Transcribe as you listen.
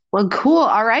Well, cool.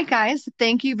 All right, guys.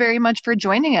 Thank you very much for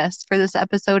joining us for this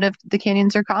episode of The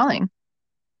Canyons Are Calling.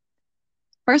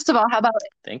 First of all, how about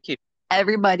Thank you.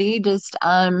 everybody just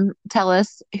tell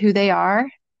us who they are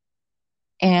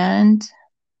and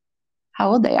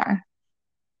how old they are?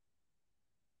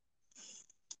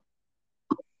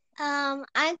 I'm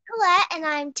Colette and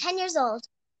I'm 10 years old.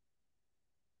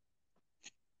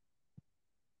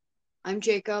 I'm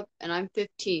Jacob, and I'm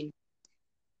 15.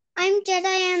 I'm Jedi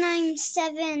and I'm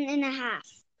 7.5.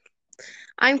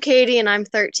 I'm Katie and I'm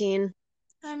 13.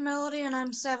 I'm Melody and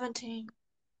I'm 17.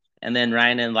 And then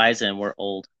Ryan and Liza, and we're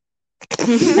old.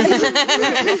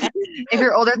 If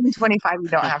you're older than 25, you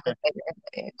don't have to say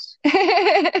your age.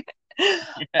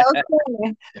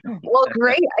 Okay. Well,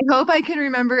 great. I hope I can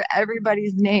remember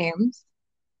everybody's names.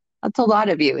 That's a lot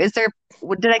of you.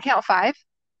 Did I count five?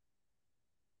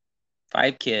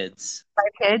 5 kids. 5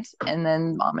 kids and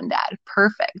then mom and dad.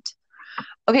 Perfect.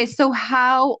 Okay, so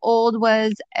how old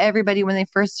was everybody when they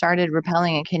first started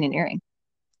rappelling and canyoneering?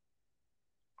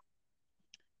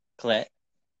 Colette.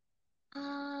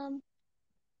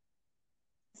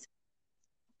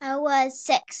 I was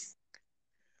 6.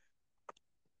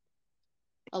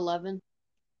 11.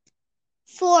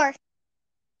 4.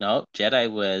 No, Jedi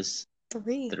was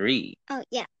 3. 3. Oh,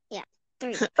 yeah,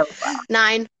 3. Oh, wow.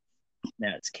 9.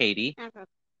 That's Katie.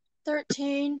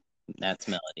 13. That's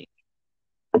Melody.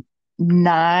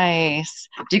 Nice.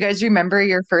 Do you guys remember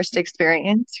your first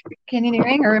experience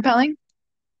canyoneering or rappelling?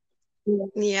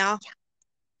 Yeah.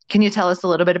 Can you tell us a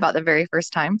little bit about the very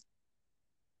first time?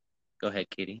 Go ahead,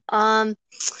 Katie. Our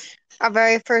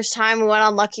very first time we went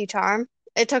on Lucky Charm.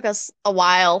 It took us a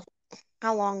while.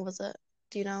 How long was it?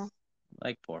 Do you know?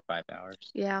 Like 4 or 5 hours.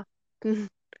 Yeah. We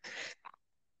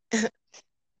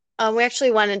actually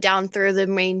went down through the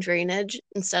main drainage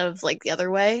instead of like the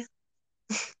other way.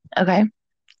 Okay.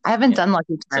 I haven't Yeah. done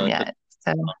Lucky Charm So yet.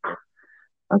 So,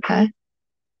 okay.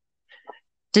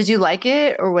 Did you like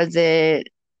it or was it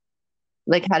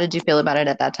like, how did you feel about it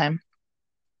at that time?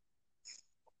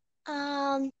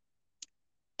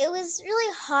 It was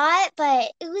really hot,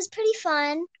 but it was pretty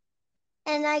fun.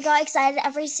 And I got excited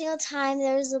every single time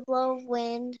there was a blow of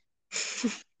wind.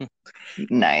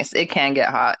 Nice. It can get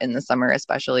hot in the summer,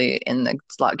 especially in the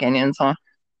slot canyons, huh?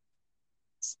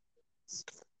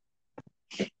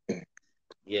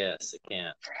 Yes, it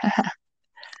can.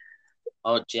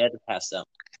 Oh, Jed has some.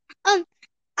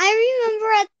 I remember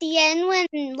at the end when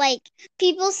like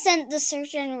people sent the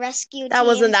search and rescue That team.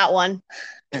 wasn't that one.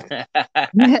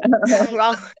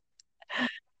 Wrong.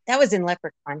 That was in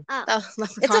Leprechaun. Oh, That was It's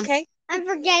Leprechaun. okay. I'm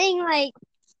forgetting like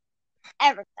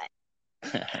everything.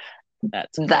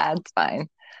 That's good. That's fine.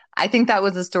 I think that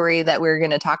was a story that we are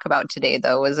going to talk about today,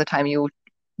 though, was the time you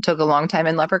took a long time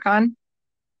in Leprechaun.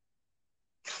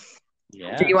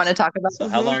 Yeah. Do you want to talk about So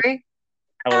the how long? story?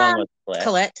 How long was Colette?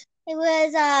 Colette. It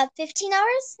was 15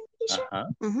 hours. You sure?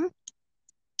 Uh-huh.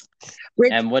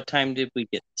 Which, And what time did we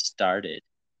get started?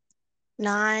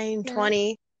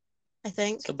 9:20, I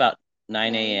think. It's about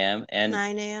 9 a.m. And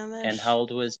 9 a.m. and how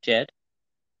old was Jed?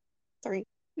 3.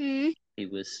 He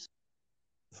was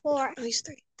 4. Oh, he's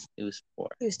 3. he was 4.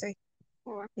 He was 3.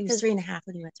 4. He was 3.5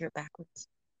 when he went through it backwards.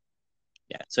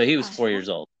 Yeah, so he was 4 years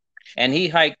old, and he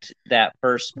hiked that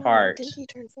first part Didn't he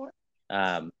turn 4?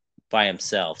 by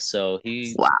himself. So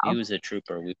he Wow. was a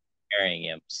trooper. We were carrying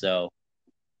him, so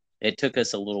it took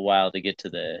us a little while to get to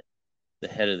the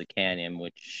head of the canyon,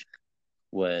 which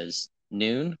was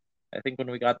noon, I think, when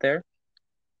we got there.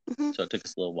 So it took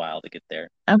us a little while to get there.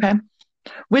 Okay.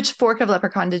 Which fork of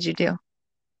Leprechaun did you do?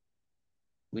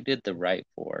 We did the right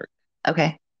fork.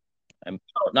 Okay.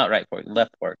 Not right fork,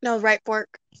 left fork. No, right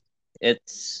fork. It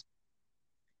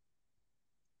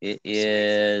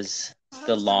is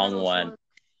the long one.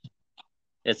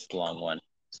 It's the long one.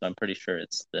 So I'm pretty sure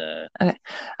it's the. Okay.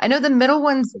 I know the middle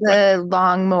one's the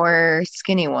long, more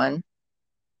skinny one.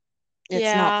 It's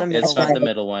Yeah. not the middle It's not one. the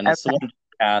middle one. It's the one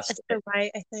past. It's the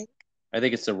right, I think. I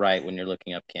think it's the right when you're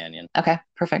looking up canyon. Okay,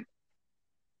 perfect.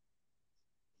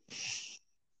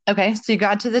 Okay, so you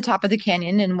got to the top of the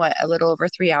canyon in what, a little over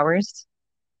 3 hours?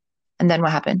 And then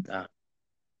what happened?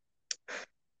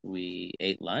 We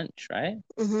ate lunch, right?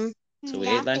 Mm-hmm. So we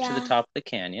ate lunch at the top of the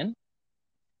canyon,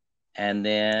 and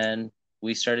then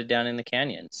we started down in the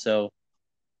canyon. So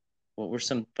what were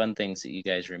some fun things that you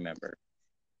guys remember?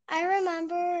 I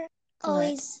remember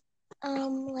always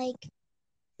like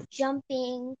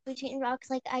jumping between rocks.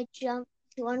 Like I jump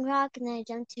to one rock and then I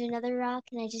jump to another rock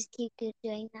and I just keep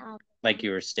doing that. Like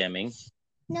you were stemming?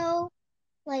 No,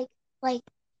 like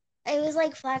it was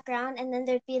like flat ground and then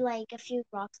there'd be like a few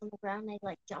rocks on the ground. I'd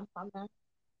like jump on them.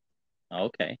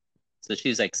 Okay. So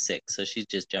she's like 6, so she's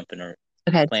just jumping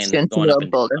Okay, playing, just doing some going up little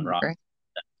and boulder down rock. hover.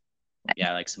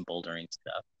 Yeah, like some bouldering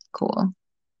stuff. Cool.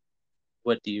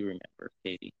 What do you remember,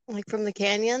 Katie? Like from the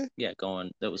canyon. Yeah,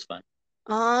 that was fun.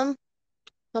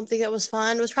 Something that was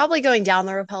fun was probably going down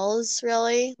the rappels,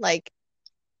 really. Like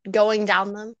going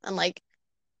down them and like,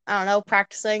 I don't know,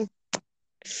 practicing.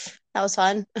 That was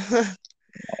fun.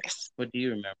 Nice. What do you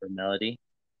remember, Melody?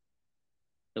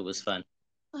 It was fun.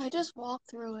 I just walked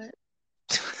through it.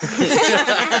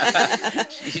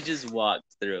 You just walked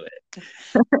through it.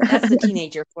 That's the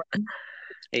teenager for me.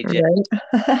 Hey, Jen,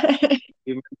 Right?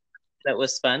 you remember that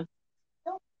was fun?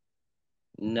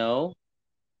 No?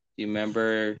 Do you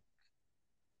remember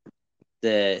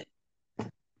the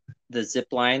zip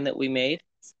line that we made?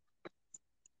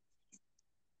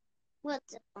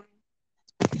 What's it?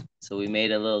 So we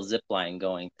made a little zip line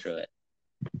going through it.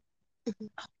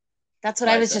 That's what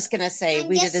I was Liza? just gonna say. I'm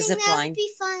We did a guessing zip that line. would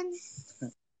be fun.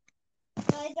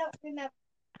 But I don't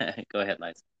remember. Go ahead,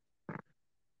 Liza.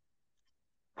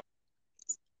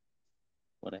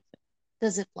 What I say?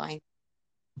 The zip line.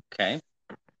 Okay.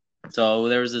 So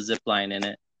there was a zip line in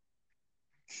it.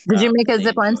 Did you make a They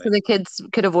zip line so enjoyed. the kids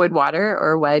could avoid water,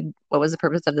 or what was the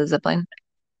purpose of the zip line?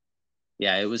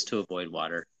 Yeah, it was to avoid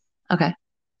water. Okay.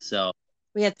 So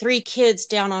We had 3 kids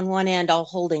down on one end, all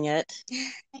holding it.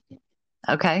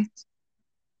 Okay.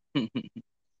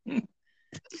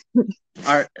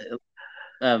 our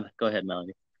go ahead,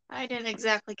 Melody. I didn't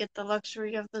exactly get the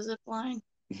luxury of the zip line.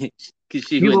 Because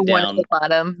she You were went one at down. the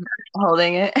bottom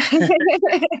holding it.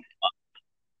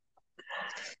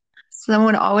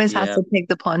 Someone always has Yeah. to take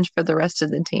the plunge for the rest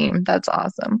of the team. That's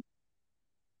awesome.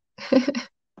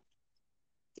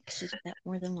 She did that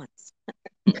more than once.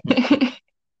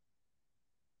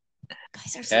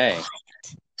 Guys are so Okay. quiet.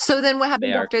 So then what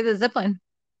happens They are. after the zip line?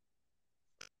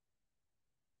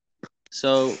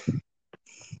 So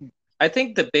I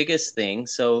think the biggest thing,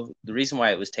 so the reason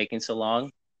why it was taking so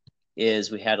long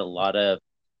is we had a lot of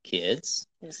kids,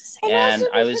 and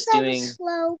also I was because doing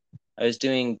slow.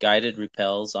 guided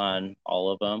rappels on all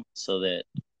of them, so that,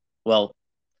 well,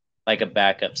 like a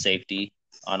backup safety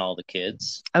on all the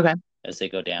kids. Okay. As they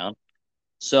go down.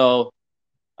 So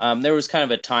there was kind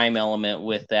of a time element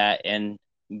with that, and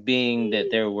being that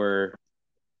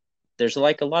there's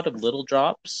like a lot of little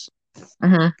drops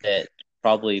Mm-hmm. that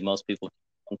probably most people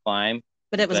can climb,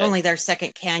 But it was But- only their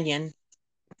second canyon.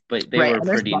 but they Right, were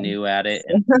pretty understand. new at it,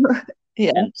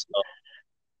 Yeah. and so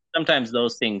sometimes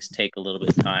those things take a little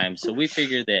bit of time. So we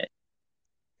figured that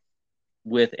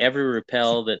with every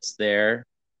rappel that's there,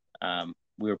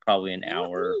 we were probably an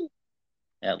hour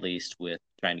at least with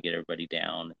trying to get everybody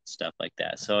down and stuff like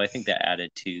that. So I think that added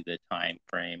to the time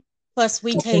frame. Plus,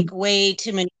 we take way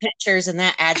too many pictures, and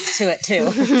that adds to it too.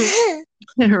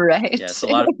 Right. Yeah, so a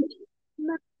lot of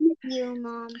You,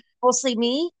 Mom. Mostly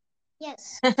me.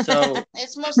 Yes. so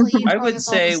It's mostly you. I Tom, would it's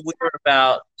all say the- we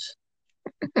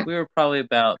were probably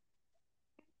about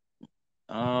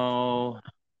I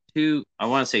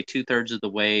want to say 2/3 of the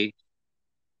way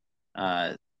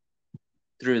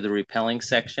through the rappelling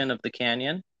section of the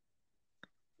canyon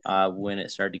when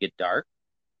it started to get dark.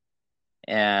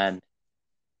 And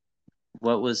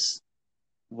what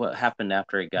happened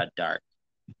after it got dark?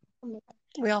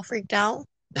 We all freaked out.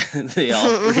 They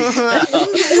all freaked out.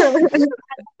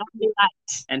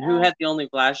 And who had the only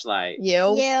flashlight?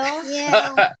 You.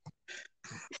 Yeah.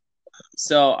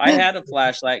 So I had a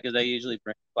flashlight because I usually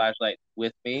bring a flashlight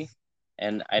with me,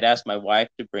 and I'd asked my wife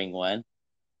to bring one,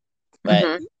 but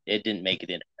Mhm. it didn't make it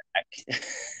in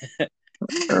back.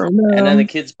 Oh, And then no. the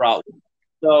kids brought one.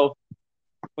 So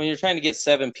when you're trying to get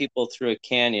 7 people through a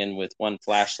canyon with one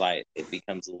flashlight, it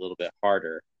becomes a little bit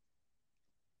harder.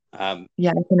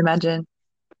 Yeah, I can imagine.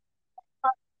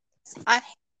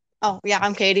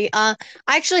 I'm Katie. I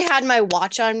actually had my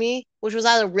watch on me, which was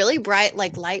at a really bright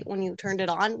like light when you turned it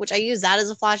on, which I used that as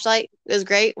a flashlight. It was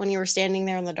great when you were standing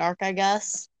there in the dark, I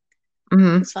guess.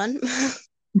 Hmm. It was fun.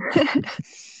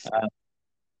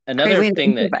 Another way to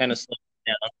thing that improvise. kind of slowed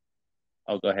down.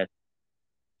 Oh, go ahead.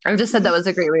 I just said that was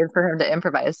a great way for him to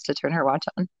improvise to turn her watch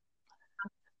on.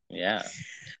 Yeah.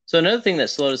 So another thing that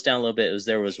slowed us down a little bit was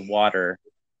there was water,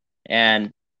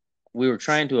 and we were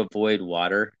trying to avoid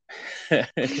water. We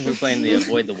were playing the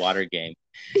avoid the water game.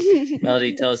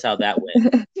 Melody, tell us how that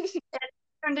went.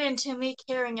 turned into me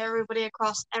carrying everybody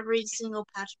across every single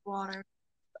patch of water.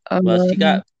 Well, she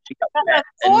got wet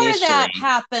Before initially. that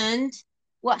happened,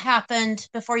 what happened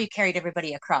before you carried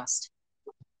everybody across?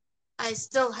 I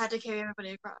still had to carry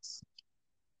everybody across.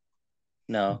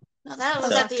 No. No, that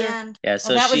was So- at the end. Yeah,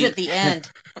 so That was she at the end.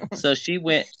 so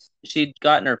she'd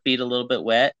gotten her feet a little bit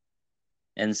wet,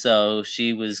 and so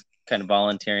she was kind of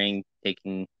volunteering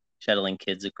shuttling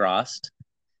kids across.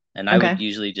 and I would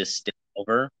usually just stick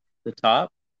over the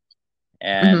top.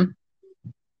 And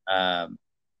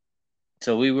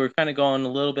so we were kind of going a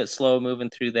little bit slow moving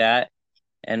through that,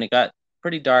 and it got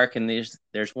pretty dark, and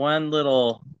there's one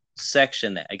little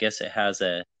section that I guess it has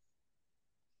a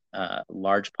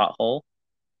large pothole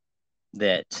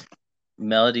that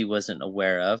Melody wasn't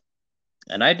aware of,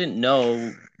 and I didn't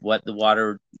know what the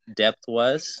water depth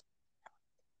was,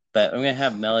 but I'm gonna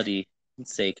have Melody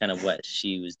say kind of what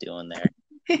she was doing there.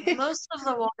 Most of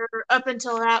the water up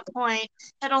until that point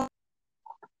had only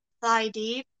thigh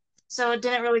deep, so it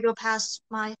didn't really go past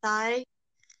my thigh.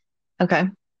 Okay.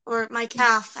 Or my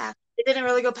calf. It didn't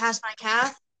really go past my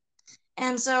calf.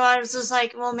 And so I was just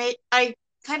like, well, I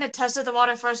kind of tested the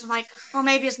water first. I'm like, well,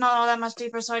 maybe it's not all that much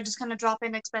deeper. So I just kind of drop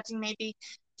in, expecting maybe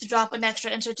to drop an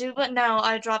extra inch or two. But no,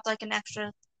 I dropped like an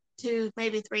extra 2,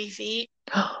 maybe 3 feet.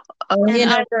 In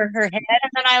over her head.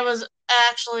 And then I was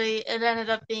actually, it ended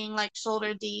up being like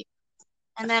shoulder deep.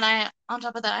 And then on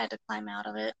top of that, I had to climb out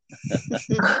of it.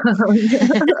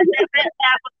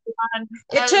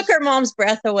 It took her mom's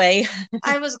breath away.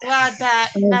 I was glad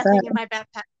that nothing in my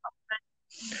backpack.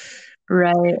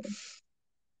 Right.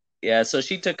 Yeah, so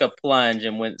she took a plunge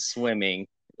and went swimming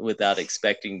without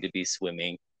expecting to be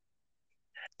swimming.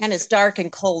 And it's dark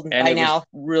and cold and by it now. Was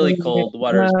really cold. The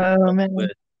water was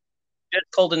just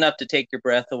cold enough to take your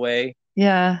breath away.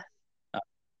 Yeah.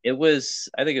 It was,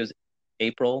 I think it was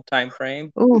April time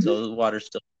frame. So the water's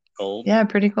still cold. Yeah,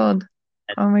 pretty cold.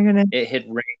 Oh my goodness. It had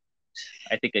rained,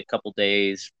 I think, a couple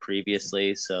days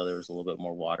previously, so there was a little bit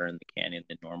more water in the canyon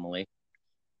than normally.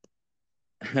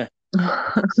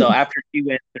 So after she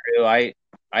went through, I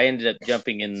ended up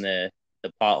jumping in the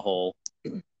pothole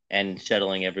and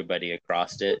shuttling everybody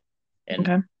across it,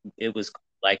 and it was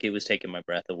like it was taking my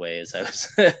breath away as I was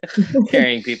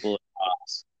carrying people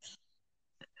across.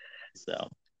 So,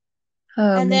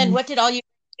 and then what did all you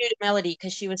do to Melody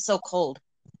because she was so cold?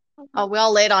 Oh, we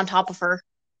all laid on top of her.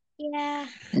 Yeah.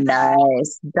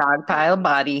 Nice. Dog pile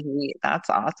body heat. That's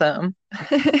awesome.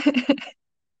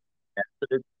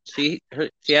 She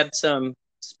had some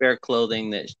spare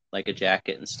clothing that, like a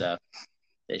jacket and stuff,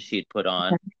 that she'd put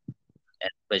on,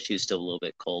 but she was still a little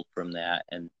bit cold from that,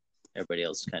 and everybody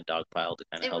else kind of dogpiled to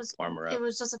kind of help warm her up. It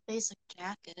was just a basic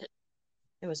jacket.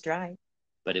 It was dry.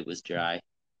 But it was dry.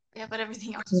 Yeah, but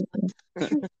everything else was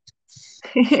wet.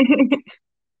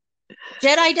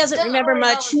 Jedi doesn't remember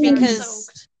much because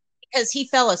he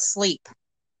fell asleep.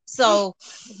 So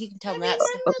you can tell him that.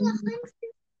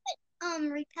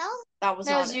 Repel? That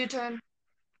was U-turn.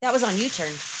 That was on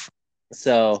U-turn.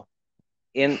 So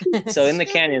in the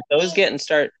canyon, so it was getting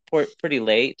pretty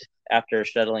late after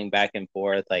shuttling back and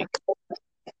forth, like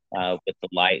with the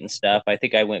light and stuff. I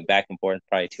think I went back and forth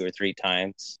probably 2 or 3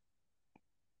 times.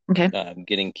 Okay.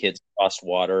 Getting kids across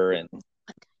water and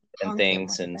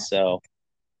things, and so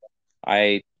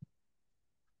I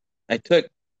took.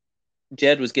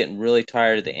 Jed was getting really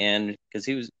tired at the end because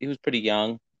he was pretty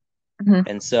young.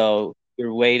 And so we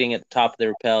were waiting at the top of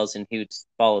the rappels, and he would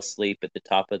fall asleep at the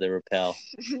top of the rappel.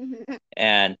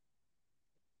 And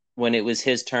when it was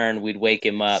his turn, we'd wake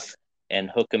him up and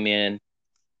hook him in,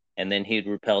 and then he'd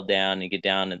rappel down and get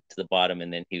down to the bottom,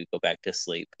 and then he would go back to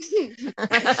sleep.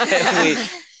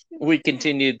 we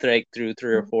continued through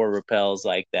 3 or 4 rappels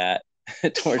like that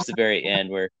towards the very end,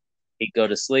 where he'd go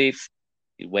to sleep,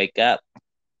 he'd wake up,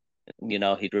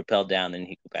 he'd rappel down, and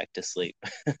he'd go back to sleep.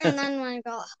 And then when I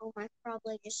got home, I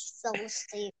probably just fell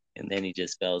asleep. And then he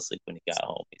just fell asleep when he got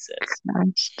home, he says.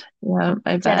 Yeah,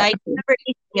 I bet. Did I remember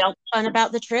anything else fun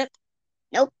about the trip?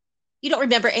 Nope. You don't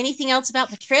remember anything else about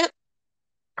the trip?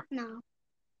 No.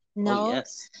 No? Oh,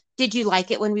 yes. Did you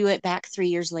like it when we went back 3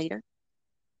 years later?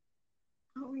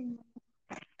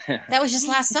 That was just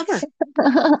last summer.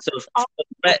 So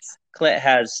Clet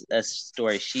has a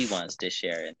story she wants to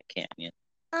share in the canyon.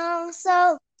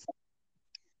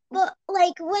 But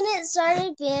like when it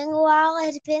started being a while,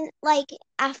 I'd been like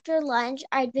after lunch,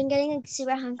 I'd been getting like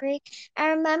super hungry.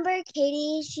 I remember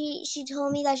Katie, she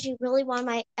told me that she really wanted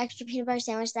my extra peanut butter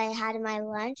sandwich that I had in my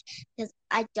lunch because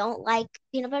I don't like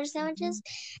peanut butter sandwiches.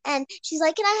 And she's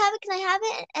like, "Can I have it? Can I have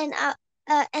it?"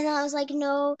 And I was like,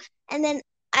 "No." And then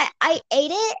I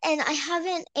ate it, and I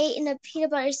haven't eaten a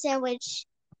peanut butter sandwich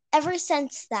ever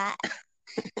since that.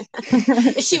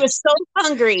 She was so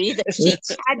hungry that she had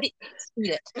to eat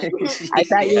it. I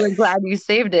bet you were glad you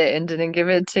saved it and didn't give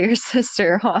it to your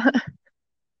sister, huh?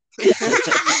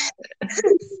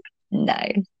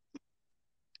 Nice.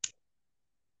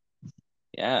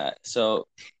 Yeah. So,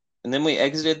 and then we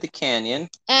exited the canyon.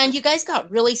 And you guys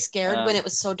got really scared when it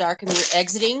was so dark and we were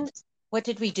exiting. What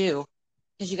did we do?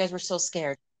 Because you guys were so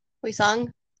scared. We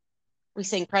sung. We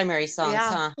sang primary songs,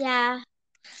 huh? Yeah.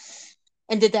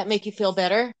 And did that make you feel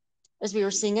better as we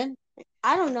were singing?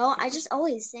 I don't know. I just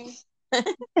always sing.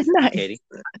 Nice. Katie?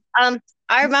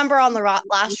 I remember on the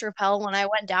last rappel when I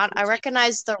went down, I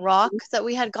recognized the rock that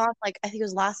we had gone, like, I think it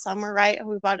was last summer, right?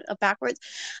 We brought it up backwards.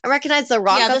 I recognized the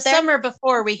rock Yeah, up the there. summer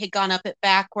before we had gone up it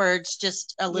backwards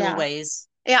just a little ways.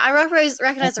 Yeah, I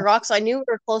recognized the rock, so I knew we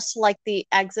were close to, like, the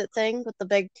exit thing with the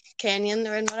big canyon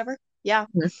there and whatever. Yeah.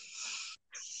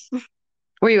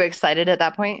 Were you excited at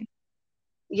that point?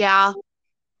 Yeah.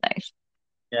 Nice.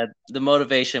 Yeah, the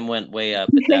motivation went way up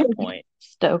at that point.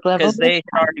 Stoke level. Because they had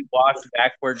already walked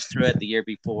backwards through it the year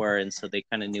before, and so they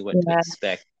kind of knew what to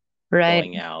expect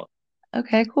going out.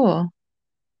 Okay, cool.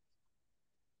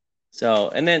 So,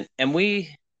 and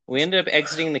we ended up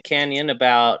exiting the canyon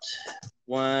about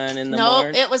 1 in the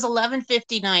morning. No, it was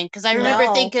 11:59 because I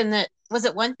remember thinking that, was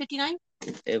it 1:59?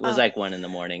 It was like 1 in the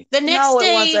morning. The next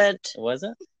day, it wasn't. It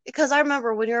wasn't? Because I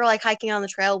remember when we were, like, hiking on the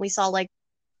trail, we saw, like,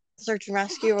 search and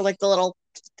rescue, or, like, the little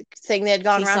thing they had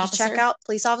gone around to check out,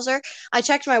 police officer. I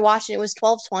checked my watch and it was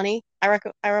 12:20. I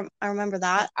remember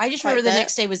that. I just remember the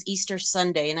next day was Easter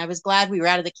Sunday, and I was glad we were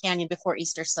out of the canyon before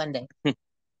Easter Sunday.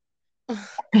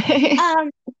 I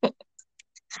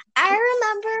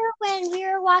remember when we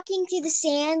were walking through the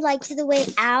sand, like to the way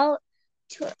out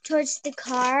towards the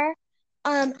car.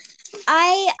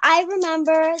 I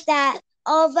remember that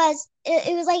all of us,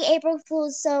 it was like April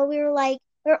Fool's, so we were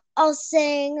all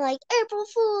saying like April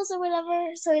Fool's or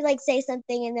whatever. So we like say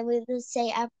something and then we would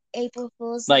say April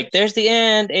Fool's. Like, there's the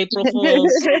end, April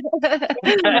Fool's.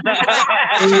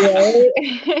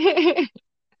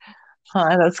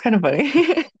 Huh, that's kind of funny.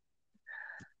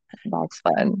 That's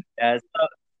fun. Yeah,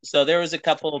 so there was a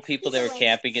couple of people that were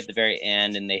camping at the very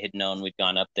end, and they had known we'd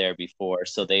gone up there before,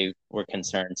 so they were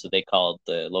concerned. So they called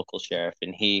the local sheriff,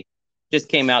 and he just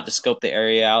came out to scope the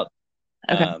area out,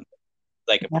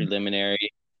 like a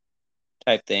preliminary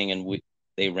type thing. And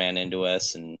they ran into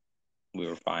us, and we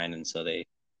were fine, and so they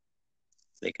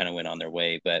kind of went on their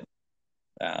way. But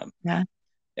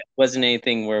it wasn't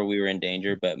anything where we were in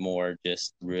danger, but more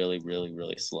just really, really,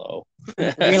 really slow.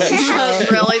 Really slow.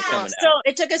 Really slow. So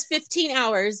it took us 15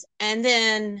 hours, and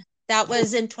then that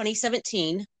was in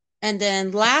 2017. And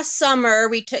then last summer,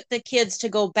 we took the kids to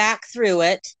go back through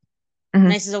it. Mm-hmm.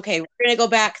 And I said, okay, we're going to go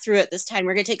back through it this time.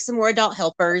 We're going to take some more adult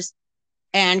helpers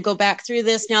and go back through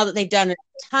this now that they've done a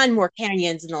ton more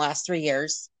canyons in the last 3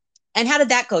 years. And how did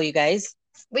that go, you guys?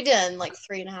 We did it in like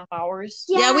 3.5 hours.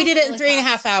 Yeah, we did it in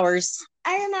 3.5 hours.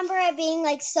 I remember it being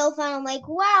like so fun. I'm like,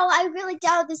 wow, I really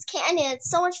doubted this canyon. It's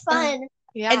so much fun.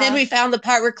 Yeah. And then we found the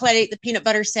part where Clet ate the peanut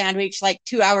butter sandwich like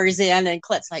 2 hours in, and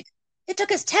Clet's like, it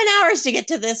took us 10 hours to get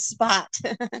to this spot.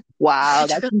 Wow,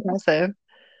 that's impressive.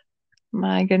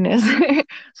 My goodness.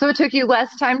 So it took you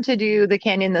less time to do the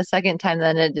canyon the second time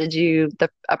than it did you the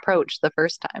approach the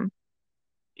first time.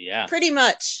 Yeah. Pretty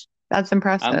much. That's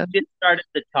impressive. We did start at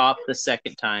the top the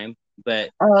second time,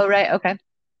 but oh, right, okay.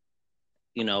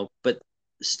 But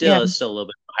still, it's still a little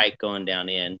bit of a hike going down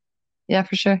in. Yeah,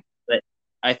 for sure. But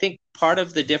I think part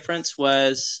of the difference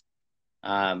was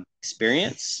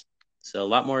experience. So a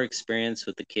lot more experience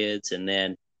with the kids, and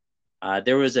then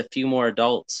there was a few more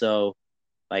adults. So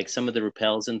like some of the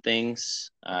rappels and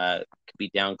things could be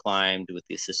down climbed with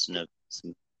the assistance of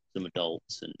some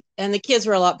adults, and the kids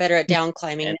were a lot better at down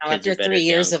climbing now after 3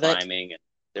 years of it. And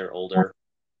they're older,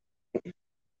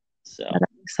 so that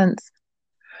makes sense.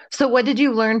 So what did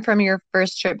you learn from your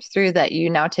first trip through that you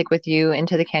now take with you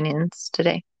into the canyons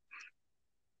today?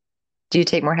 Do you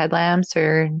take more headlamps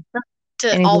or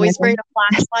to always bring a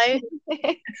flashlight?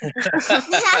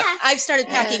 I've started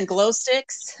packing glow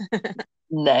sticks.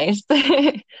 Nice.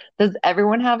 Does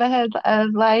everyone have a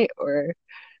headlight or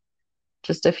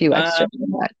just a few extra?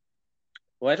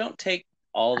 Well, I don't take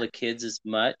all the kids as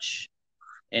much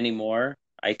anymore.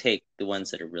 I take the ones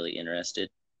that are really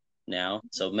interested now.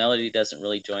 So Melody doesn't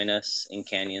really join us in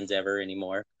canyons ever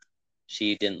anymore.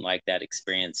 She didn't like that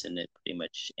experience, and it pretty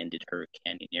much ended her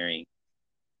canyoneering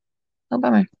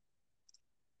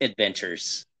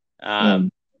adventures.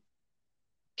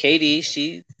 Katie,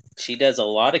 she does a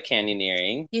lot of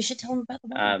canyoneering. You should tell them about the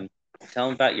one. Tell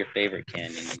them about your favorite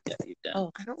canyon you've done.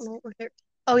 Oh, I don't know what we're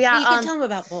Oh yeah, you can tell them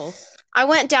about both. I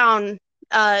went down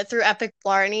through Epic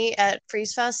Blarney at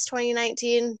Freeze Fest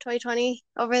 2019, 2020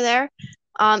 over there.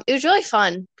 It was really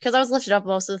fun because I was lifted up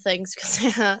most of the things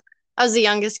because I was the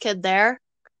youngest kid there.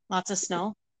 Lots of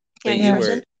snow. I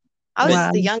was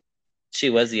the youngest. She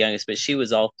was the youngest, but she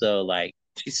was also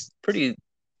she's pretty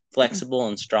flexible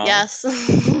and strong. Yes.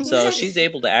 So she's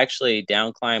able to actually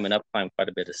down climb and up climb quite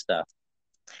a bit of stuff.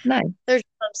 Nice. There's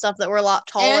some stuff that were a lot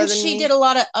taller and than she me. did a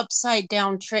lot of upside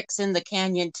down tricks in the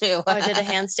canyon too. I did a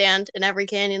handstand in every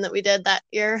canyon that we did that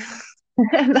year.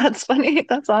 That's funny.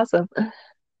 That's awesome.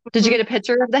 Did you get a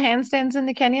picture of the handstands in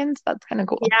the canyons? That's kind of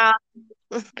cool. Yeah.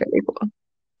 Very cool.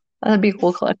 That'd be a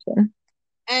cool collection.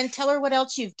 And tell her what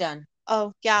else you've done.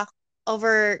 Oh, yeah.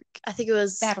 Over, I think it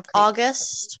was Battle Creek.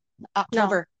 August.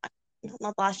 October. No,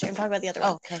 not last year. I'm talking about the other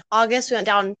one. Okay. August, we went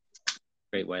down.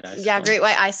 Great White Icicle. Yeah, Great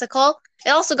White Icicle. It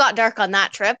also got dark on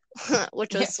that trip,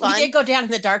 which was fun. We did go down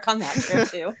in the dark on that trip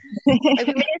too. Like,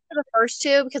 we made it to the first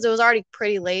two because it was already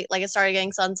pretty late. Like, it started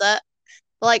getting sunset.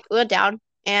 But, like, we went down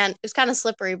and it was kind of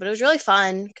slippery, but it was really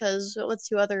fun because we went with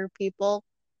 2 other people.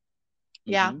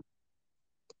 Yeah. Mhm.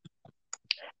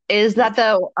 Is that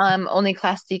the only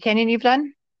Class D canyon you've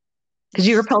done? Because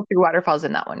you rappelled through waterfalls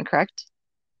in that one, correct?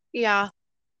 Yeah.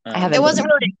 I haven't It done wasn't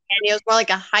that. really a canyon. It was more like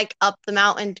a hike up the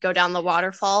mountain to go down the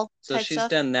waterfall So type she's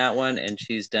stuff. done that one, and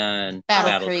she's done Battle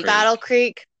Battle Creek. Creek. Battle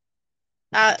Creek.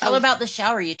 Tell her about the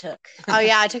shower you took. Oh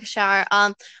yeah, I took a shower.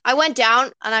 I went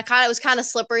down and it was kind of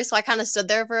slippery, so I kind of stood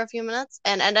there for a few minutes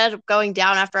and ended up going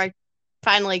down after I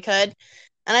finally could.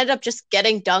 And I ended up just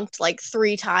getting dunked like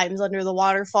 3 times under the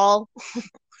waterfall. It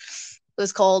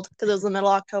was cold because it was the middle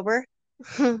of October.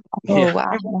 Oh, Yeah.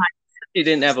 wow. She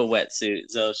didn't have a wetsuit,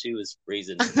 so she was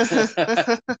freezing.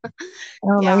 Oh,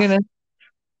 Yeah. my goodness.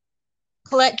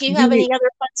 Colette, do you have any other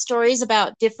fun stories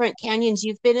about different canyons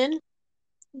you've been in?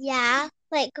 Yeah,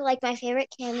 like my favorite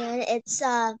canyon. It's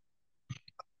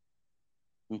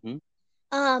Mhm.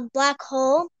 Black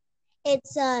Hole.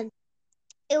 It's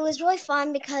it was really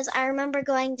fun because I remember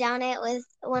going down it with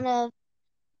one of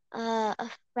a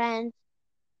friend,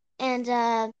 and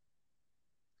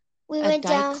we A went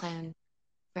down. Clan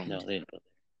friend. No, they didn't go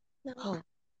there. Oh,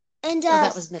 And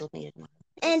that was Middle Maiden.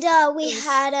 and we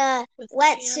had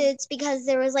wetsuits because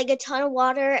there was like a ton of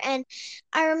water, and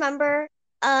I remember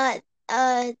like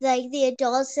the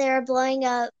adults there blowing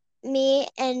up me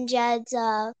and Jed's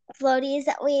floaties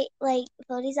that we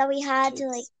had to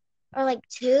like, or like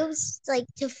tubes like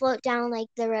to float down like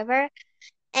the river,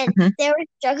 and Mhm. they were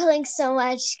struggling so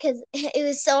much because it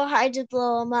was so hard to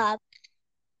blow them up.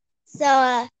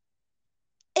 So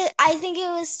I think it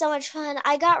was so much fun.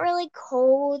 I got really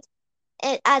cold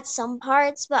at some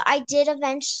parts, but I did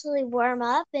eventually warm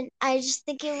up, and I just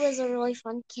think it was a really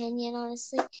fun canyon,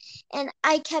 honestly. And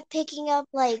I kept picking up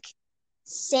like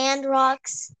sand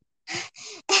rocks,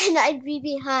 and I'd be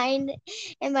behind,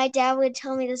 and my dad would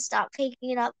tell me to stop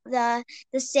picking up the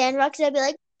sand rocks, and I'd be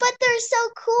like, but they're so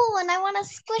cool, and I want to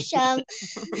squish them.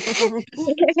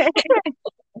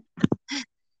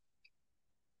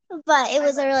 But it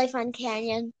was a really fun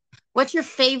canyon. What's your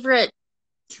favorite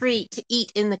treat to eat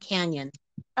in the canyon?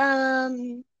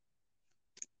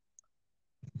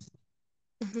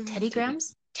 Teddy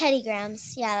Grahams? Teddy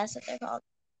Grahams. Yeah, that's what they're called.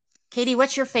 Katie,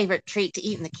 what's your favorite treat to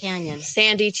eat in the canyon?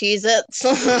 Sandy Cheez-Its.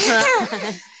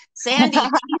 Sandy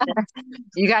Cheez-Its.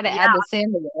 You got to add the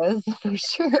sand to those for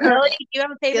sure. Really? Do you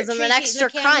have a favorite Gives them treat an to eat in extra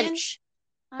the canyon? crunch.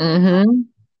 Mm-hmm.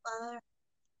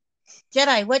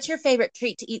 Jedi, what's your favorite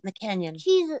treat to eat in the canyon?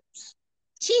 Cheez-Its.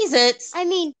 Cheez-Its. I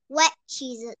mean, wet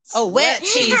Cheez-Its. Oh, wet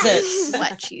Cheez-Its.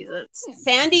 Wet Cheez-Its.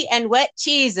 Sandy and wet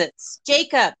Cheez-Its.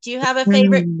 Jacob, do you have a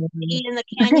favorite to eat in the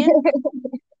canyon?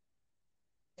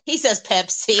 He says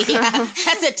Pepsi.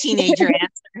 That's a teenager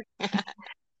answer.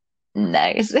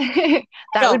 Nice. That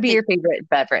Don't would be think- your favorite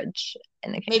beverage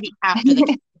in the canyon. Maybe after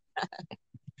the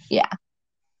Yeah.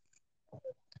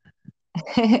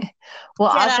 Well,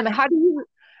 Jedi. awesome.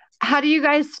 How do you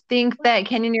guys think that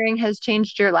canyoneering has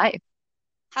changed your life?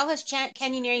 How has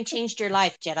canyoneering changed your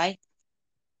life, Jedi?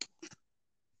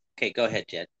 Okay, go ahead,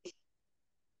 Jed.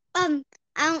 I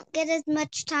don't get as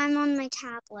much time on my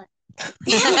tablet.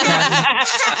 Good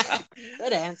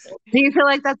answer. Do you feel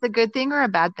like that's a good thing or a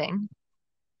bad thing?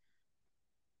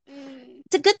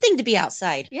 It's a good thing to be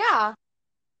outside. Yeah.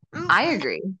 I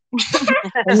agree.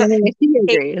 And then if he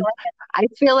agrees, I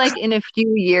feel like in a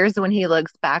few years when he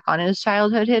looks back on his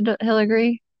childhood, he'll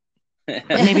agree. But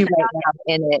maybe right now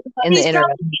in the He's interim,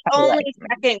 probably he's the probably only like,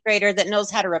 second grader that knows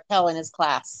how to rappel in his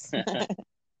class.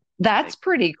 that's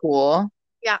pretty cool.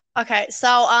 Yeah. Okay.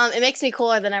 So it makes me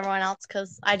cooler than everyone else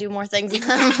because I do more things than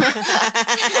them.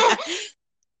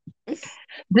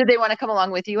 Did they want to come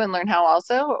along with you and learn how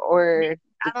also, or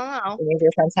I don't know. any of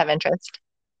your friends have interest?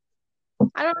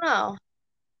 I don't know.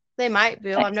 They might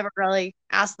do. I've never really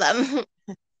asked them.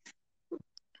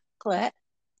 Colette?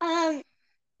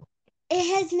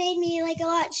 It has made me like a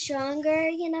lot stronger,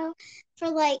 for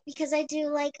like, because I do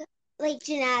like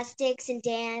gymnastics and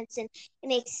dance, and it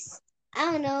makes, I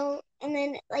don't know, and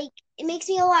then like it makes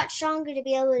me a lot stronger to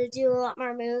be able to do a lot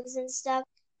more moves and stuff,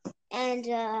 and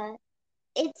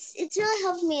it's really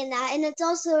helped me in that, and it's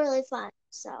also really fun.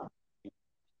 So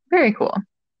Very cool.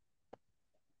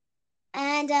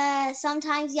 And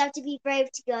sometimes you have to be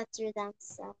brave to go through them.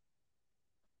 So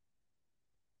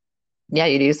Yeah,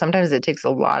 you do. Sometimes it takes a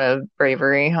lot of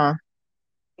bravery, huh?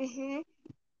 hmm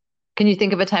Can you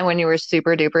think of a time when you were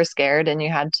super duper scared and you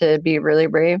had to be really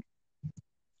brave?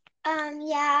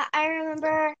 yeah, I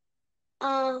remember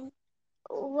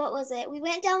what was it? We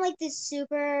went down like this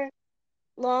super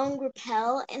long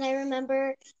rappel, and I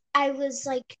remember I was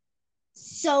like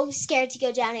so scared to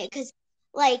go down it because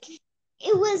like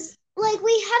it was like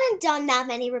we hadn't done that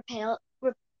many rappels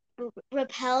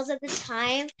at the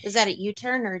time. Is that a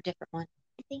U-turn or a different one?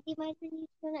 I think it might have been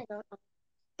U-turn, I don't know.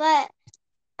 But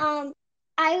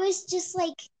I was just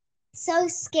like so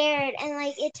scared, and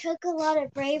like it took a lot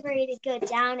of bravery to go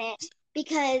down it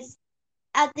because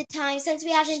at the time, since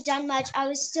we haven't done much, I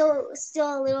was still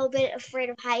a little bit afraid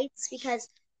of heights because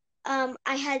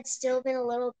I had still been a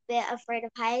little bit afraid of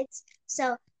heights.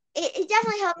 So it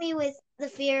definitely helped me with the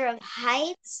fear of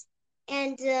heights,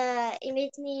 and it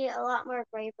made me a lot more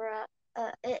braver.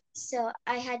 So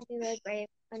I had to be really brave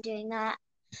on doing that.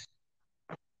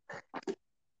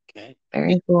 Okay.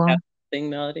 Very cool. Thing,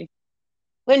 Melody?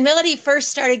 When Melody first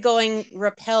started going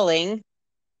rappelling,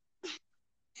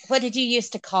 what did you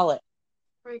used to call it?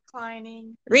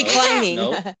 Reclining. Reclining.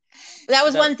 No. That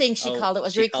was one thing she called it,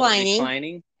 was she called it reclining.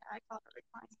 reclining? I called it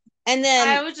reclining. And then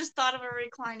I always just thought of a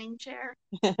reclining chair.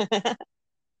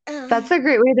 That's a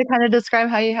great way to kind of describe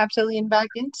how you have to lean back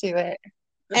into it.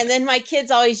 and then my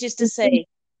kids always used to say,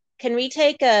 can we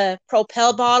take a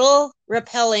propel bottle,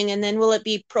 repelling, and then will it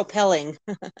be propelling?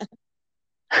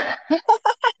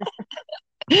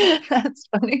 That's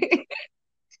funny.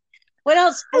 What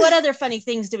else? What other funny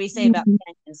things do we say about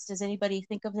canyons? Does anybody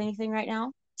think of anything right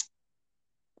now?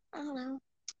 I don't know.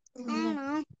 I don't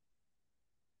know.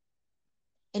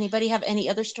 Anybody have any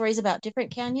other stories about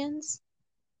different canyons?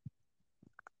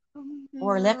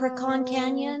 Or Leprechaun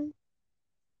Canyon?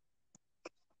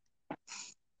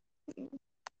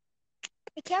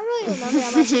 I can't really remember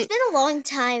that much. It's been a long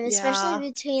time, especially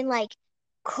between like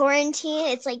quarantine.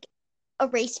 It's like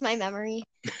erased my memory.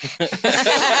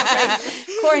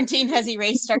 Quarantine has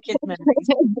erased our kids' memories.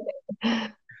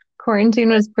 Quarantine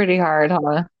was pretty hard,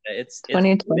 huh? It's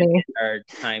 2020. our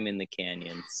time in the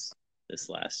canyons this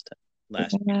last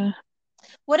Yeah.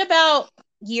 What about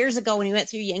years ago when we went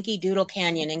through Yankee Doodle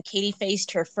Canyon and Katie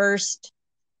faced her first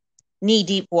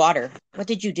knee-deep water? What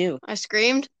did you do? I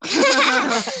screamed.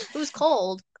 It was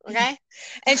cold. Okay.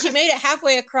 And she made it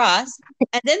halfway across,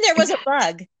 and then there was a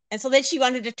bug. And so then she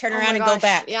wanted to turn around and go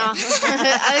back. Yeah.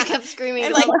 I kept screaming.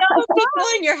 And like, no, keep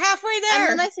going. You're halfway there.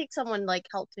 And then I think someone like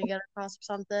helped me get across or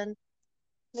something.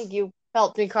 I think you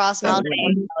helped me cross, Melody.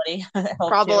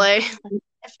 Probably.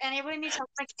 If anybody needs help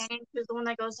in a canyon, who's the one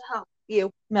that goes to help?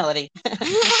 You, Melody.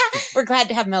 We're glad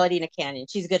to have Melody in a canyon.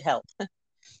 She's good help.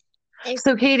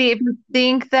 So, Katie, if you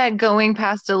think that going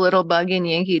past a little bug in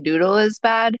Yankee Doodle is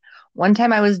bad, one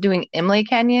time I was doing Imlay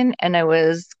Canyon and I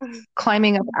was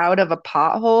climbing up out of a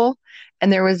pothole,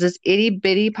 and there was this itty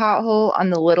bitty pothole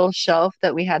on the little shelf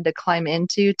that we had to climb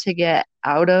into to get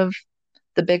out of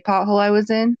the big pothole I was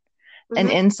in. And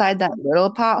inside that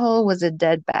little pothole was a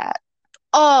dead bat.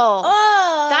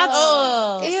 That's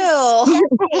ew.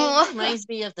 Reminds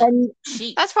me of the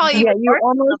sheep. That's probably Yeah, even worse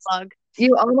than the bug.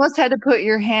 You almost had to put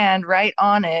your hand right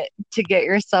on it to get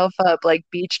yourself up, like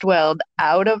beached weld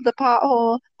out of the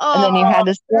pothole. And then you had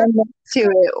to stand next to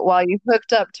it while you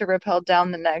hooked up to rappel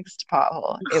down the next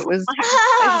pothole. It was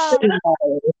That's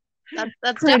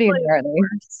pretty definitely gnarly.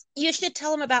 worse. You should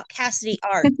tell them about Cassidy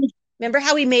Art. Remember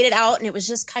how we made it out and it was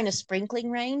just kind of sprinkling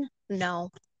rain? No.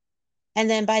 And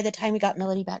then by the time we got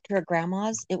Melody back to her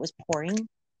grandma's, it was pouring.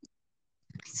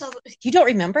 So You don't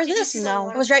remember Did you this? see the No.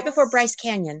 It was right before Bryce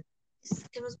Canyon.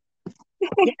 it was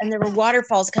Yeah, and there were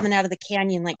waterfalls coming out of the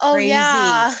canyon like Oh crazy.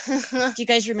 yeah. Do you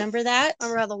guys remember that?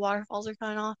 Remember how the waterfalls are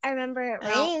coming off? I remember it Yeah.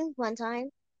 rained one time.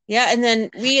 Yeah, and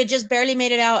then we had just barely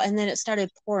made it out and then it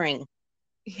started pouring.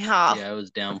 Yeah. Yeah, it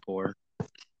was downpour.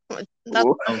 That's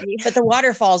But the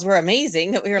waterfalls were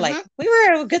amazing that we were like,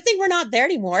 good thing we're not there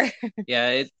anymore.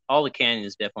 Yeah, all the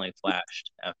canyons definitely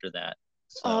flashed after that.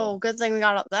 So, Oh, good thing we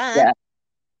got up then. Yeah.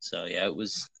 So yeah, it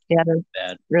was Yeah, that's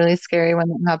bad. really scary when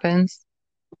that happens.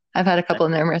 I've had a couple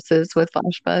of near misses with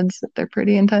flash floods. They're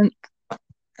pretty intense.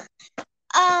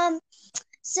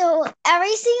 So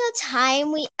every single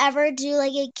time we ever do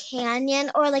like a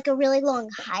canyon or like a really long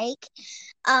hike,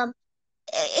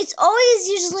 it's always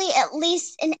usually at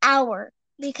least an hour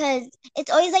because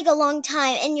it's always like a long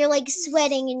time and you're like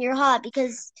sweating and you're hot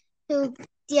because you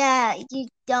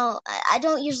don't. I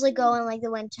don't usually go in like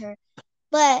the winter,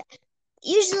 but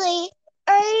usually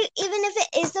even if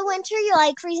it is the winter, you're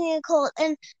like freezing and cold.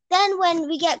 And then when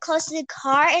we get close to the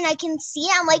car and I can see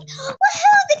it, I'm like, wow,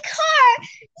 the car!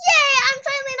 Yay! I'm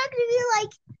finally not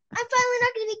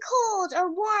gonna be cold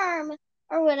or warm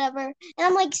or whatever. And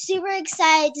I'm like super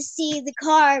excited to see the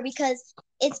car because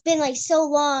it's been like so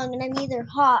long and I'm either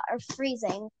hot or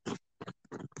freezing.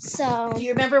 So Do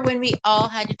you remember when we all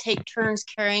had to take turns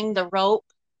carrying the rope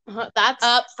That's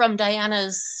up from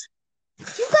Diana's?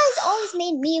 you guys always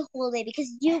made me hold it because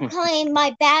you claimed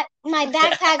my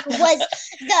backpack was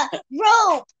the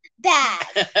rope bag.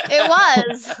 it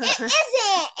was. It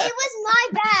isn't. It was my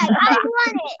bag. I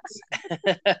won it.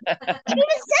 It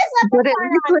even says But at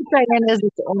leprechaun least on with Diana's,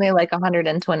 it's only like a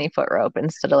 120-foot rope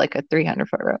instead of like a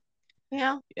 300-foot rope.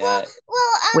 Yeah. Yeah,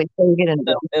 Well, Wait till you get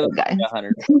into it was it, guys.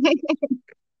 100.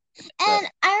 and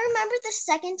I remember the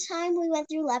second time we went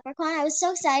through Leprechaun, I was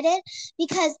so excited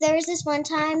because there was this one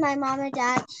time my mom and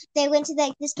dad, they went to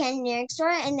like this canyoneering store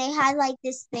and they had like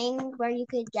this thing where you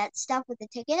could get stuff with a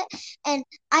ticket. And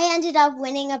I ended up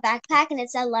winning a backpack and it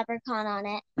said Leprechaun on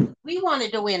it. We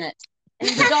wanted to win it, and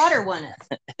the daughter won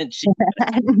it. And she,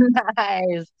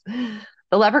 Nice.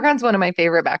 The Leprechaun's one of my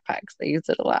favorite backpacks. I use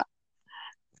it a lot.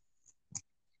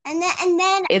 And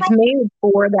then It's made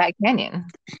for that canyon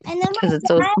and then because it's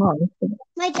so small.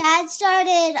 my dad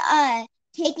started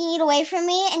taking it away from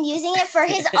me and using it for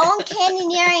his own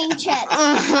canyoneering trips.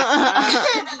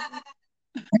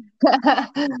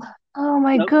 Oh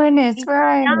my goodness,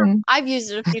 Ryan. I've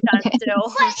used it a few times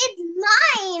too. But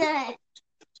it's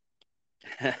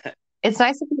mine. It's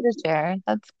nice of you to share.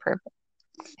 That's perfect.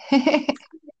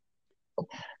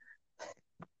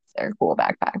 They're cool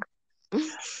backpacks.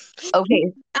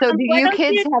 Okay, so do Why you don't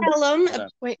kids you have tell them? Yeah.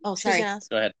 Wait, oh, She's sorry. gonna ask.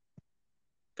 Go ahead.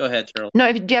 Go ahead, Cheryl.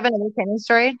 no? Do you have another canyon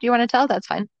story? Do you want to tell? That's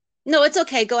fine. No, it's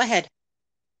okay. Go ahead.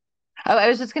 Oh, I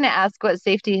was just going to ask what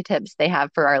safety tips they have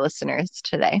for our listeners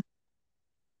today.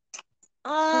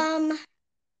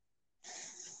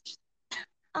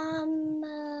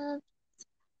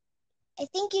 I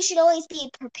think you should always be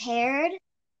prepared,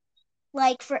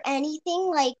 like for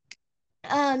anything. Like,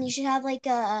 you should have like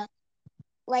a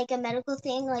medical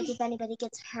thing, like if anybody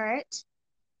gets hurt,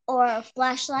 or a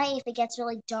flashlight if it gets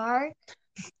really dark,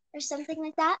 or something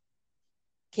like that.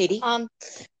 Katie?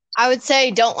 I would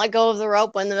say don't let go of the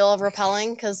rope when in the middle of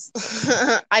rappelling because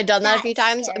I've done that a few That's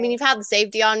times. I scary. mean, you've had the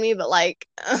safety on me, but like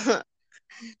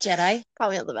Jedi?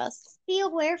 probably not the best. Be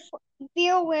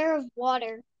aware of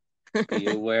water. Be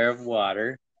aware of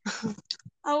water.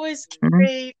 Always Mhm.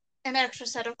 carry an extra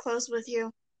set of clothes with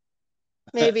you.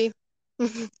 Maybe.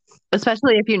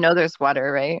 Especially if you know there's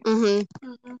water, right? hmm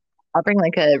Mhm. I'll bring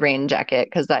like a rain jacket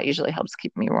because that usually helps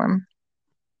keep me warm.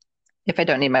 If I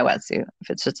don't need my wetsuit, if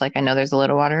it's just like I know there's a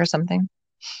little water or something.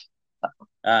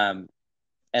 And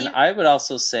Yeah. I would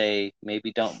also say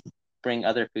maybe don't bring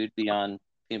other food beyond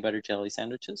peanut butter jelly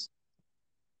sandwiches.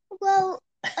 Well,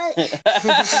 Oh,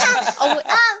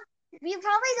 you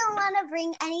probably don't want to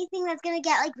bring anything that's gonna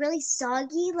get like really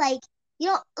soggy. Like you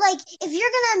don't like if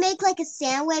you're gonna make like a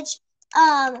sandwich,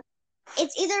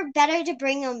 it's either better to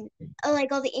bring them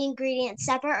like all the ingredients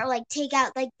separate or like take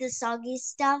out like the soggy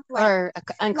stuff like Or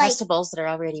Uncrustables that are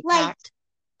already like- packed.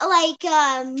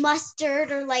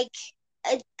 mustard or like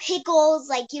pickles.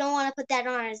 Like you don't want to put that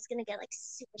on; it's gonna get like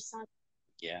super soggy.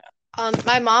 Yeah.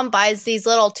 my mom buys these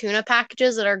little tuna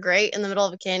packages that are great in the middle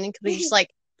of a canyon because we just like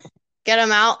get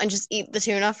them out and just eat the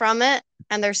tuna from it,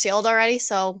 and they're sealed already,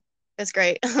 so it's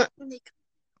great.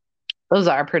 Those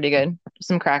are pretty good.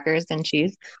 Some crackers and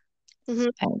cheese. Mhm.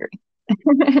 Hungry.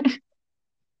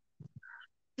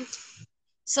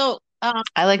 So,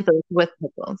 I like those with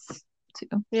pickles too.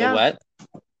 The what?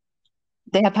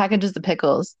 They have packages of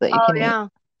pickles that you Oh can yeah.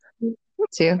 eat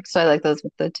too. So I like those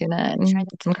with the tuna and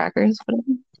some crackers.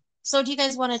 Whatever. so do you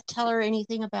guys want to tell her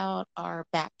anything about our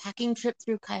backpacking trip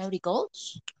through Coyote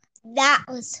Gulch? That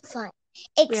was fun.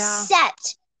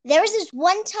 Except there was this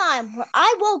one time where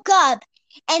I woke up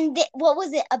and what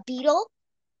was it? A beetle?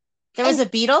 There was a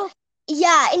beetle?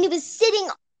 Yeah, and it was sitting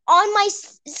on my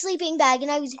sleeping bag,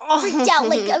 and I was freaked out,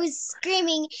 like I was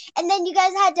screaming. And then you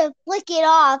guys had to flick it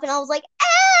off, and I was like,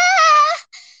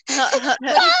 ah,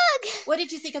 bug! What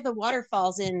did you think of the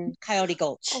waterfalls in Coyote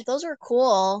Gulch? Oh, those are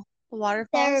cool. The They were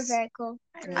waterfalls. very cool.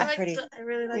 I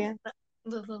really like Yeah.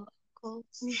 the little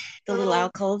clothes. The little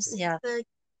alcoves? Yeah.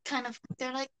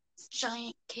 They're like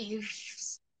giant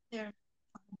caves. They're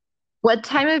What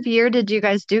time of year did you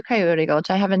guys do Coyote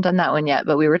Gulch? I haven't done that one yet,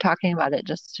 but we were talking about it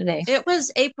just today. It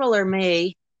was April or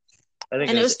May, I think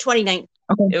and it was 2019.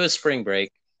 it was spring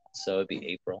break, so it'd be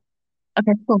April.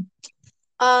 Okay, cool.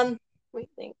 What do you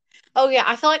think? Oh yeah,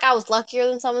 I feel like I was luckier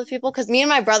than some of the people because me and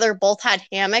my brother both had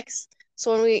hammocks,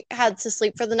 So when we had to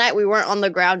sleep for the night, we weren't on the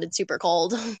ground and super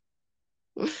cold.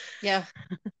 Yeah.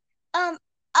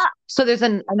 So there's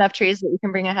enough trees that you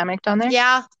can bring a hammock down there?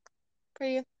 Yeah.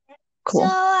 Pretty. Cool.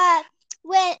 So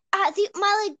when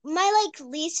my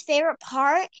least favorite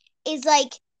part is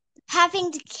like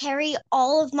having to carry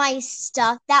all of my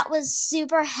stuff. That was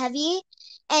super heavy.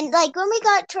 And like when we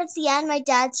got towards the end, my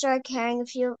dad started carrying a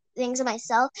few things of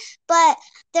myself. But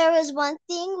there was one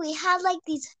thing, we had like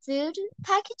these food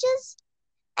packages,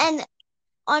 and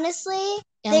honestly,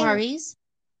 MREs?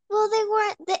 well, they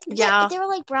weren't. Yeah. They were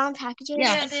like brown packages.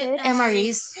 Yeah, of food.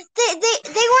 MREs.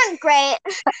 They weren't great.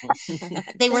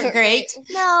 They weren't great.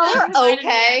 No.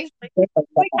 Okay. We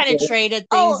kind of traded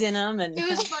things in them, and It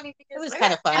was funny it because was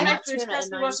kind of fun. in my food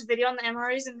fest, we watched a video on the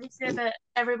MREs, and they said that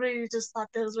everybody just thought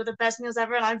those were the best meals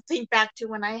ever. And I think back to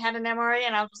when I had an MRE,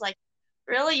 and I was like,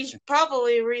 really? You should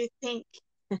probably rethink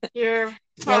your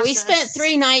process. Yeah, we spent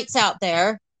 3 nights out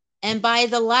there, and by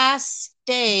the last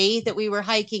day that we were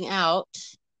hiking out,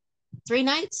 3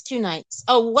 nights, 2 nights.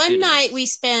 Oh, one 2 night nights. we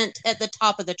spent at the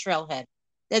top of the trailhead.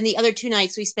 Then the other 2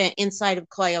 nights we spent inside of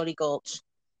Coyote Gulch.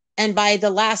 And by the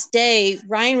last day,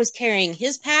 Ryan was carrying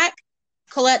his pack,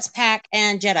 Colette's pack,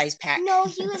 and Jedi's pack. No,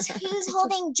 he was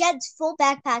holding Jed's full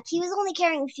backpack. He was only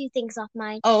carrying a few things off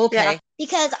mine. Oh, okay. Yeah.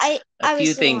 Because I A was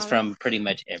few so things hungry. from pretty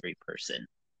much every person.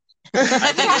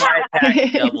 I think my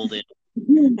pack doubled it.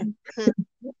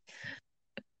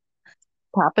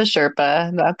 Papa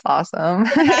Sherpa. That's awesome.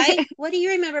 Jedi, what do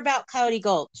you remember about Coyote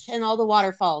Gulch and all the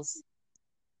waterfalls?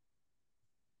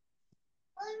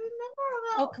 I remember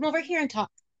Oh, about come over here and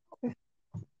talk.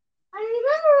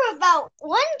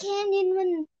 one canyon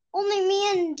when only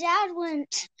me and Dad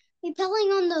went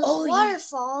rappelling on those Oh, yeah.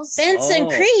 waterfalls. Benson Oh.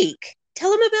 Creek.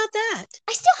 Tell them about that.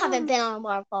 I still haven't been on a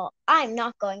waterfall. I'm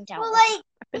not going down. Well, like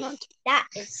that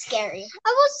is scary. I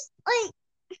was like,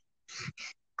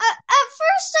 at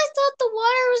first I thought the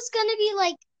water was gonna be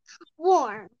like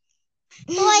warm.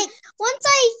 But, like once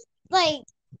I like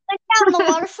went down the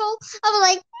waterfall, I was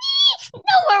like,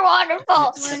 no more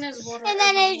waterfalls. When is water And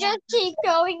then ever it just keep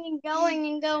going and going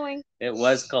and going. It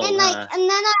was cold, And huh? and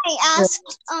then I asked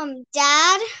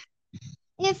Dad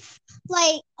if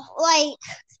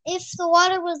if the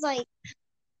water was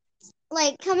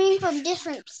like coming from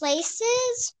different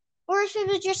places or if it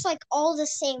was just like all the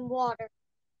same water.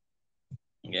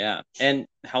 Yeah. And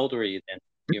how old were you then?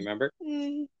 Do you remember? I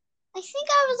think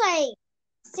I was like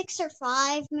 6 or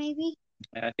 5 maybe.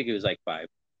 I think it was like 5.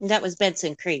 That was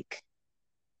Benson Creek.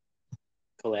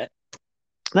 Colette?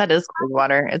 That is cold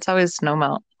water. It's always snow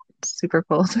melt. It's super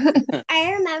cold.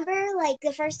 I remember like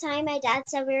the first time my dad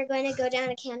said we were going to go down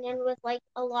a canyon with like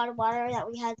a lot of water that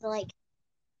we had to like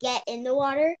get in the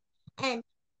water, and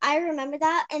I remember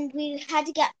that, and we had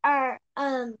to get our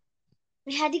wetsuits,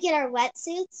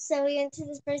 so we went to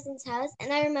this person's house,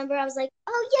 and I remember I was like,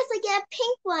 oh yes, I get a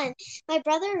pink one. My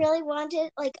brother really wanted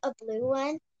like a blue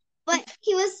one, but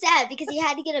he was sad because he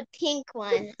had to get a pink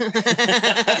one.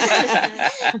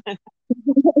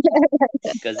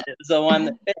 Because it was the one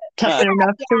that fit. Tough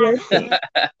enough to wear.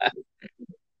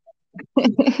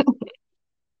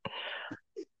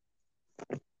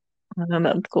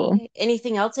 That's cool.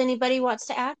 Anything else anybody wants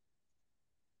to add?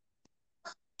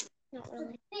 Not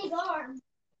really. Big arm.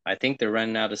 I think they're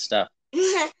running out of stuff.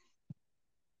 All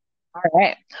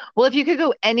right. Well, if you could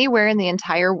go anywhere in the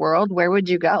entire world, where would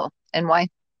you go and why?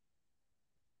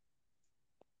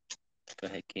 Go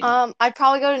ahead, Katie. I'd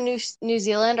probably go to New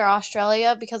Zealand or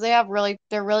Australia because they're really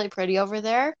pretty over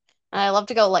there, and I love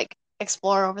to go like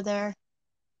explore over there.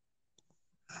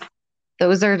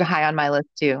 Those are high on my list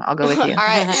too. I'll go with you. All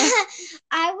right.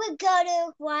 I would go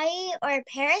to Hawaii or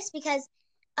Paris because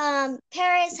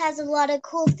Paris has a lot of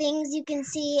cool things you can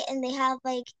see, and they have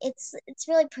like it's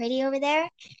really pretty over there.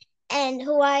 And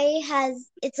Hawaii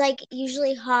it's like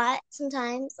usually hot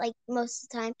sometimes, like most of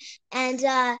the time, and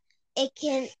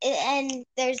and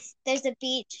there's a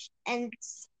beach, and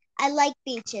I like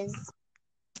beaches,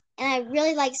 and I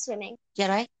really like swimming.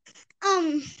 Jedi?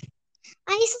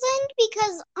 Iceland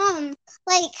because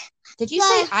like Did you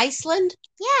say Iceland?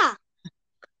 yeah.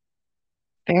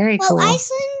 Very Well, cool.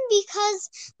 Iceland because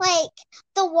like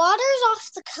the waters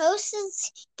off the coast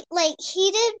is like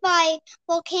heated by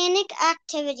volcanic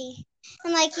activity,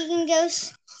 and like you can go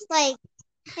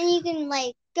and you can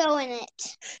like go in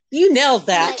it. You nailed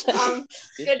that. Like,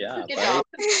 Good job. good buddy.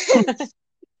 job.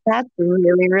 That's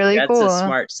really, really That's cool. a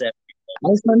smart set.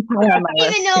 Iceland's high on my I didn't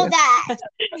list even know too. that.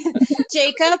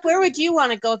 Jacob, where would you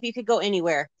want to go if you could go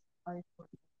anywhere?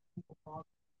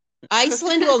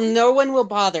 Iceland no one will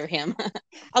bother him.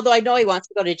 Although I know he wants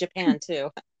to go to Japan too.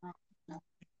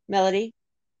 Melody?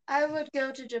 I would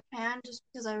go to Japan just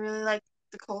because I really like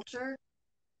the culture.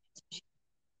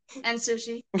 And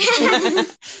sushi.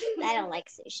 I don't like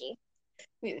sushi.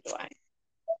 Neither do I.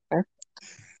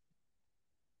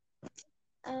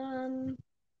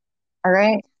 All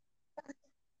right.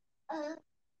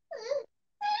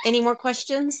 Any more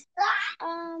questions?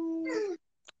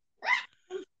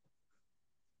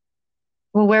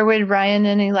 Well, where would Ryan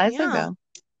and Eliza Yeah. go?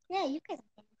 Yeah, you guys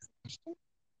have a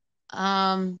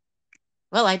question.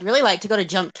 Well, I'd really like to go to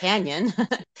Jump Canyon,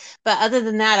 but other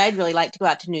than that, I'd really like to go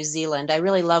out to New Zealand. I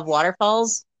really love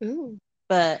waterfalls, Ooh.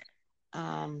 but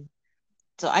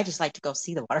so I just like to go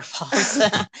see the waterfalls.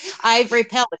 I've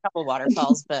repelled a couple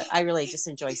waterfalls, but I really just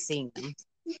enjoy seeing them.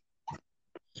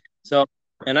 So,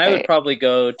 and I would Right. probably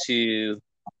go to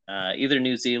either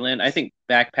New Zealand. I think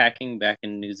backpacking back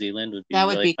in New Zealand would be That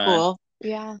would really be fun. cool.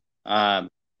 Yeah. And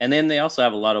then they also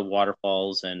have a lot of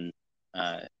waterfalls and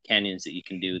canyons that you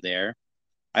can do there.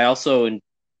 I also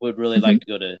would really like to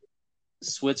go to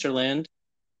Switzerland.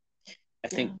 I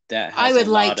think that has I would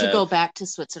a like lot to of, go back to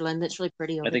Switzerland. That's really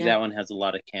pretty over I think there. that one has a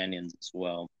lot of canyons as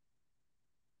well.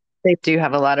 They do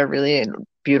have a lot of really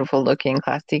beautiful looking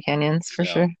Class D canyons for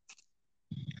So, sure.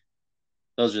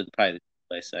 Those are probably the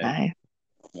place I Nice.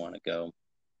 want to go.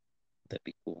 That'd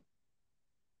be cool.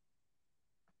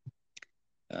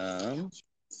 I'm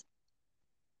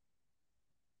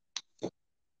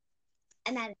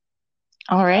at it.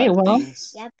 All right. Well,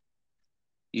 things. Yep.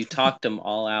 You talked them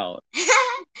all out.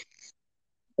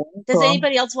 Does cool.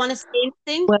 anybody else want to say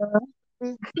anything?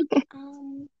 Well,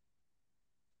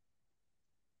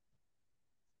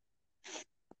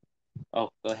 Oh,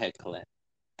 go ahead, Colette.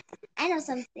 I know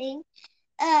something.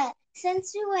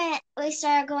 Since we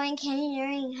started going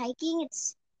canyoneering and hiking,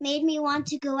 it's made me want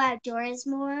to go outdoors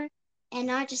more and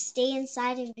not just stay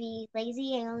inside and be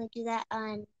lazy. I only do that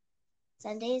on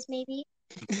Sundays, maybe.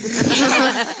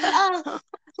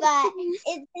 But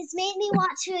it's made me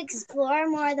want to explore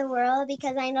more of the world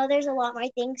because I know there's a lot more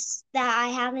things that I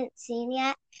haven't seen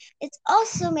yet. It's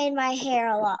also made my hair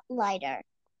a lot lighter.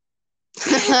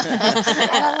 I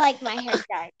don't like my hair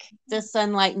dark. The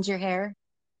sun lightens your hair.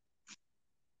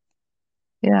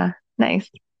 yeah, nice.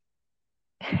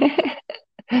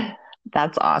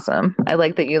 That's awesome. I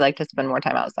like that you like to spend more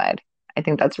time outside. I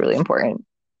think that's really important.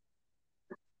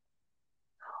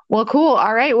 Well, cool.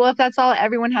 All right. Well, if that's all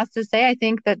everyone has to say, I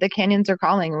think that the canyons are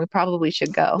calling and we probably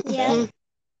should go. Yeah.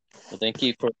 Well, thank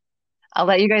you for. I'll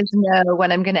let you guys know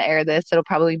when I'm going to air this. It'll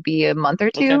probably be a month or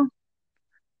two, Okay.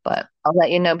 but I'll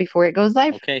let you know before it goes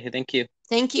live. Okay, thank you.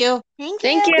 Thank you. Thank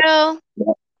Thank you.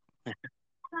 you.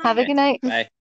 Have a good night. Bye.